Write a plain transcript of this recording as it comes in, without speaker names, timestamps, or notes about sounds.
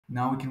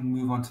Now we can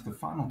move on to the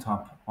final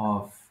type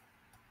of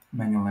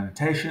manual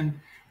annotation,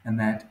 and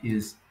that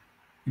is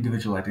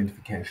individual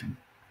identification.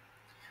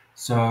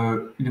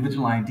 So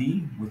individual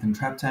ID within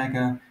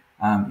TrapTagger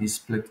is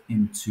split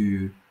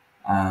into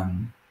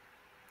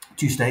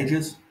two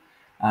stages.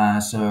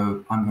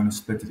 So I'm going to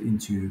split it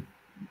into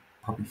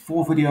probably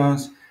 4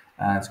 videos.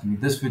 It's going to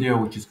be this video,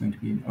 which is going to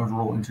be an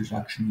overall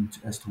introduction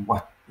as to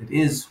what it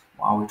is,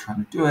 why we're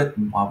trying to do it,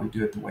 and why we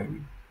do it the way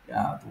we,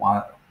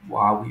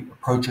 why we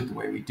approach it the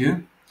way we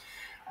do.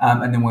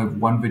 And then we have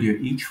 1 video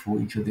each for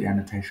each of the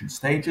annotation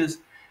stages,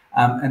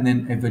 and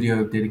then a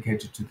video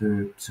dedicated to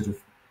the sort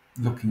of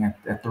looking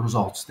at the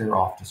results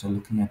thereafter. So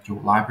looking at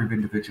your library of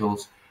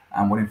individuals,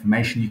 what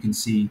information you can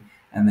see,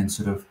 and then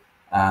sort of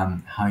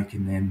how you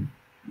can then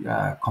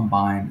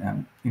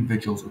combine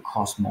individuals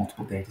across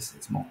multiple data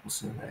sets, multiple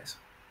surveys.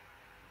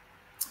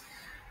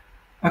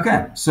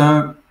 Okay,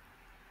 so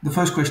the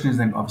first question is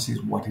then obviously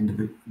is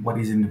what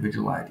is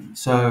individual ID?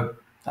 So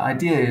the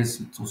idea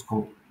is, it's also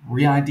called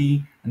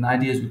re-ID, and the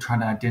idea is we're trying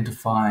to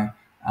identify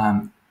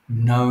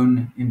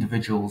known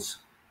individuals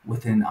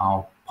within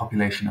our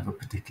population of a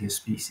particular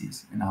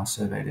species in our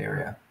surveyed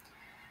area.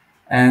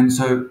 And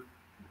so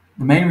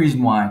the main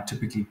reason why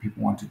typically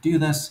people want to do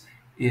this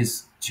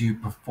is to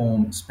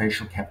perform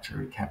spatial capture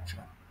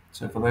recapture.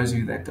 So for those of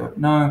you that don't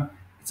know,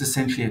 it's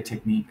essentially a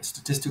technique, a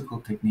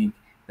statistical technique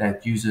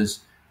that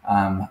uses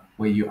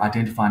where you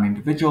identify an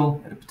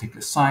individual at a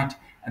particular site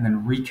and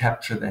then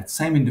recapture that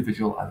same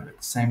individual either at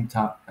the same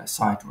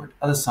site or at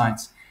other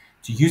sites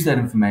to use that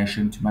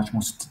information to much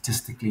more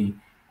statistically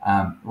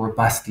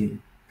robustly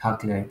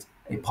calculate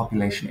a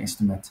population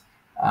estimate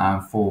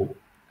for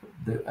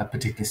a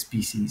particular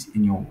species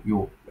in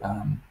your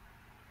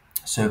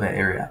survey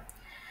area.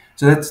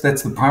 So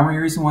that's the primary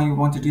reason why you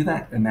want to do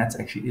that, and that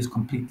actually is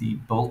completely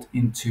built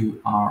into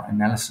our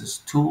analysis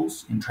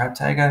tools in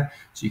TrapTagger,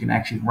 so you can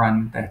actually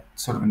run that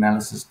sort of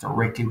analysis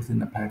directly within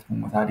the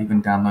platform without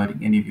even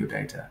downloading any of your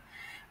data.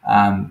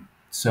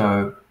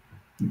 So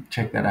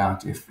check that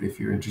out if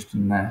you're interested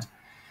in that.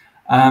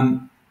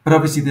 But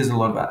obviously there's a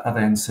lot of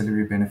other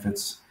ancillary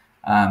benefits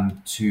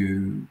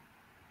to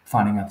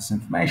finding out this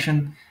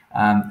information,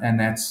 and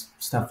that's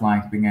stuff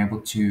like being able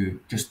to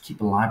just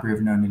keep a library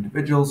of known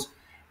individuals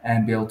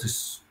and be able to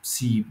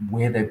see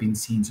where they've been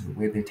seen, sort of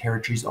where their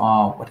territories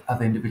are, what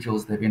other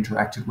individuals they've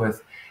interacted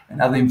with, and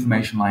other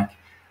information like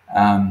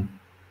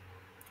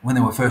when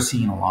they were first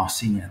seen or last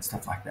seen and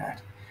stuff like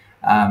that.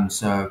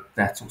 So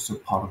that's also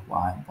part of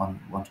why one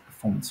wants to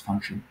perform this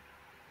function.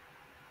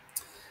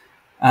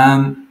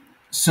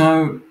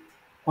 So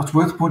what's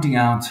worth pointing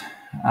out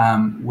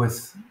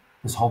with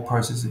this whole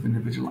process of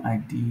individual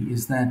ID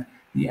is that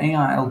the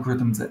AI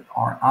algorithms that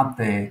are out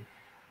there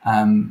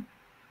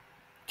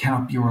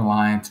cannot be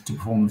relied to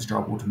perform this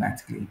job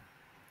automatically.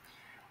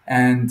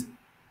 And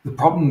the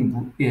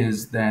problem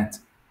is that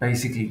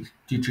basically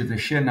due to the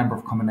sheer number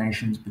of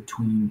combinations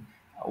between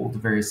all the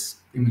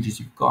various images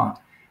you've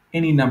got,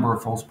 any number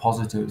of false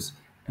positives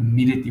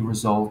immediately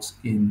results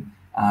in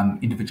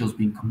individuals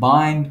being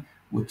combined,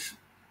 which,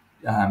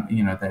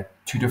 that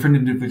 2 different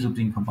individuals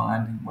being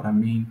combined, what I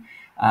mean,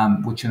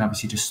 which then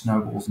obviously just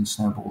snowballs and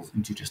snowballs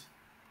into just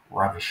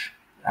rubbish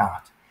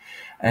out.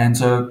 And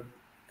so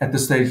at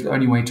this stage, the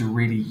only way to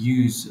really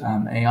use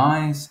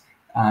AIs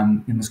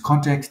in this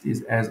context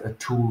is as a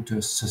tool to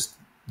assist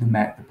the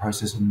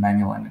process of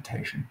manual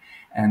annotation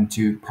and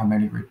to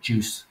primarily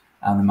reduce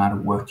the amount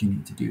of work you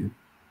need to do.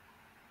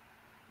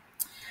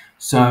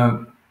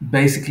 So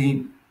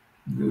basically,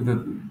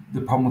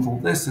 the problem with all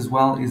this as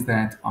well is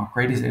that our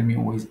greatest enemy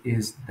always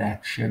is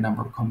that sheer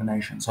number of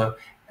combinations. So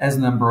as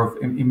the number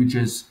of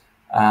images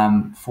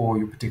for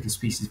your particular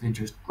species of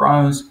interest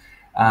grows,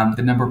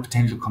 the number of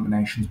potential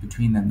combinations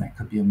between them that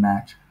could be a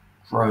match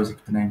grows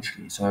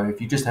exponentially. So if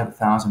you just have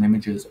 1,000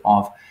 images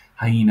of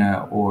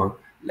hyena or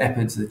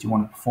leopards that you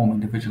want to perform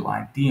individual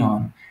ID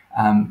on,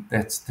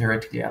 that's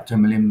theoretically up to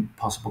 1 million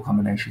possible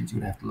combinations you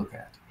would have to look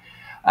at.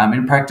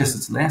 In practice,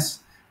 it's less,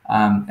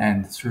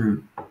 and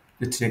through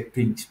the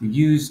techniques we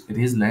use, it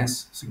is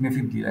less,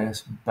 significantly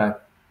less,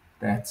 but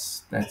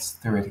that's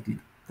theoretically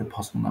the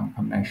possible number of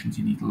combinations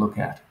you need to look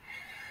at.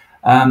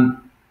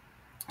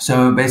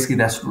 So basically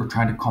that's what we're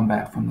trying to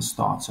combat from the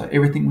start. So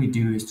everything we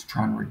do is to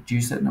try and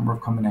reduce that number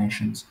of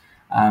combinations,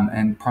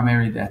 and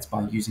primarily that's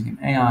by using an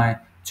AI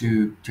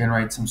to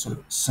generate some sort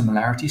of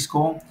similarity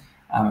score.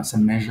 It's a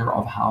measure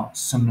of how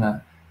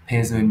similar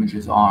pairs of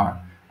images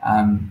are,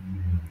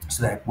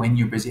 so that when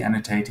you're busy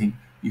annotating,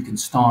 you can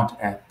start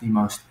at the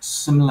most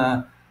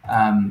similar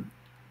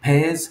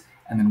pairs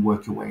and then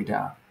work your way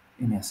down,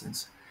 in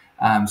essence,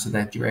 so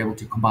that you're able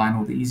to combine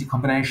all the easy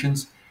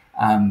combinations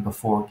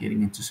before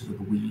getting into sort of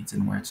the weeds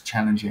and where it's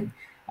challenging,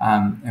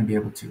 and be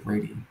able to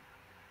really,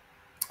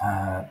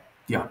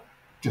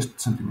 just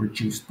simply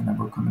reduce the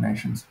number of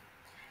combinations.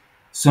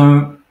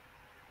 So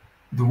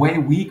the way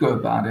we go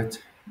about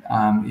it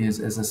is,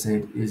 as I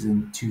said, is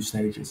in 2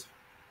 stages.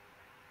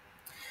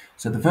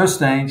 So the first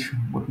stage,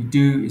 what we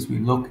do is we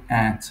look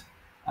at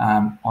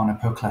on a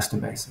per cluster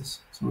basis.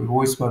 So we've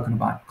always spoken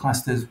about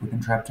clusters within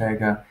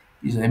TrapTagger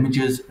These are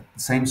images at the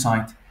same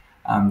site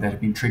that have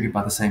been triggered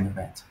by the same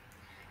event.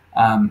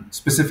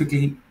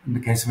 Specifically, in the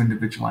case of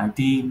individual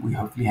ID, we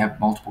hopefully have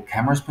multiple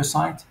cameras per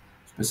site,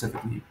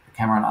 specifically a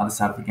camera on either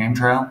side of the game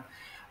trail,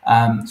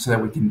 so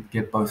that we can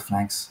get both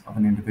flanks of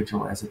an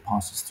individual as it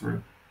passes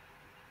through.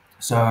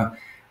 So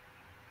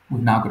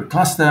we've now got a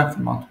cluster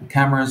from multiple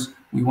cameras.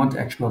 We want to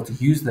actually be able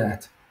to use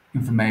that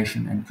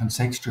information and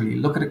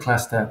contextually look at a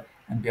cluster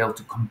and be able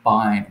to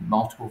combine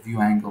multiple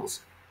view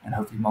angles and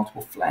hopefully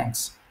multiple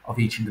flanks of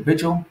each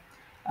individual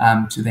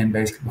to then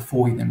basically,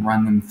 before we then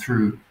run them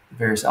through the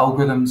various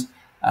algorithms,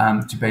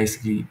 to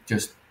basically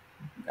just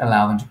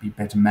allow them to be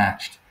better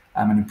matched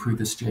and improve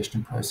the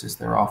suggestion process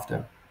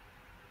thereafter.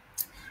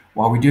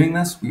 While we're doing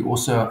this, we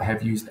also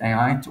have used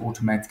AI to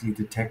automatically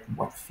detect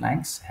what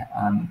flanks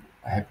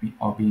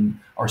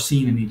are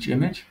seen in each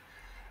image,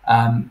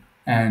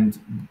 and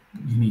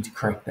you need to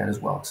correct that as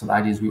well. So the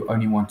idea is we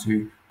only want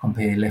to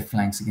compare left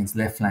flanks against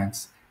left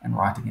flanks and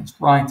right against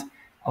right.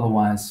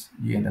 Otherwise,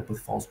 you end up with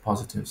false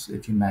positives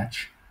if you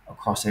match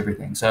across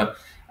everything. So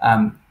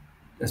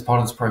as part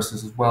of this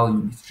process as well, you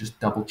need to just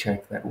double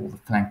check that all the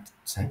flanks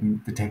have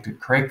been detected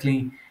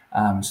correctly,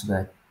 so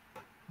that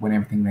when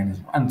everything then is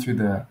run through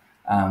the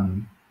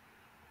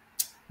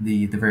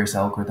various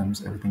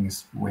algorithms, everything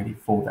is ready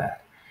for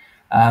that.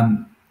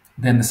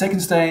 Then the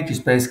second stage is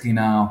basically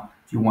now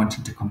you're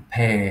wanting to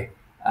compare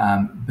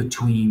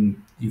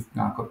between, you've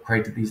now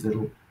created these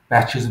little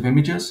batches of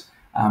images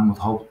with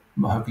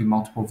hopefully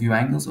multiple view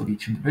angles of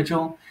each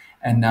individual.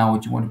 And now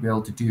what you want to be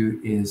able to do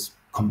is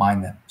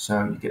combine them.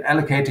 So you get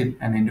allocated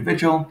an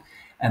individual,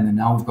 and then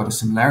now we've got a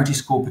similarity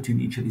score between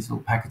each of these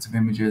little packets of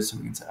images. So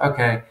we can say,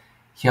 okay,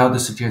 here are the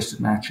suggested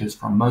matches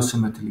from most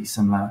similar to least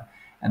similar,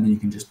 and then you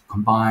can just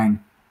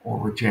combine or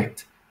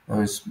reject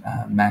those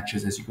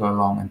matches as you go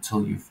along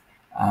until you've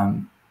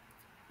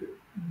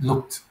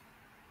looked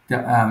at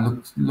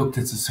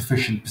a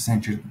sufficient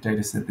percentage of the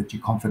data set that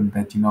you're confident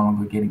that you're no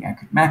longer getting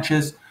accurate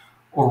matches,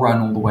 or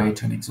run all the way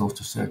to an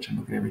exhaustive search and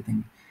look at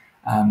everything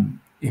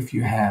if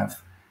you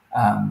have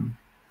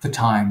the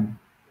time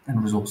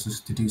and resources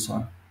to do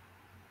so.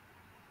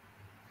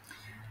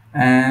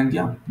 And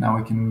yeah, now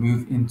we can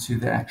move into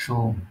the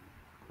actual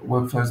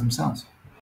workflows themselves.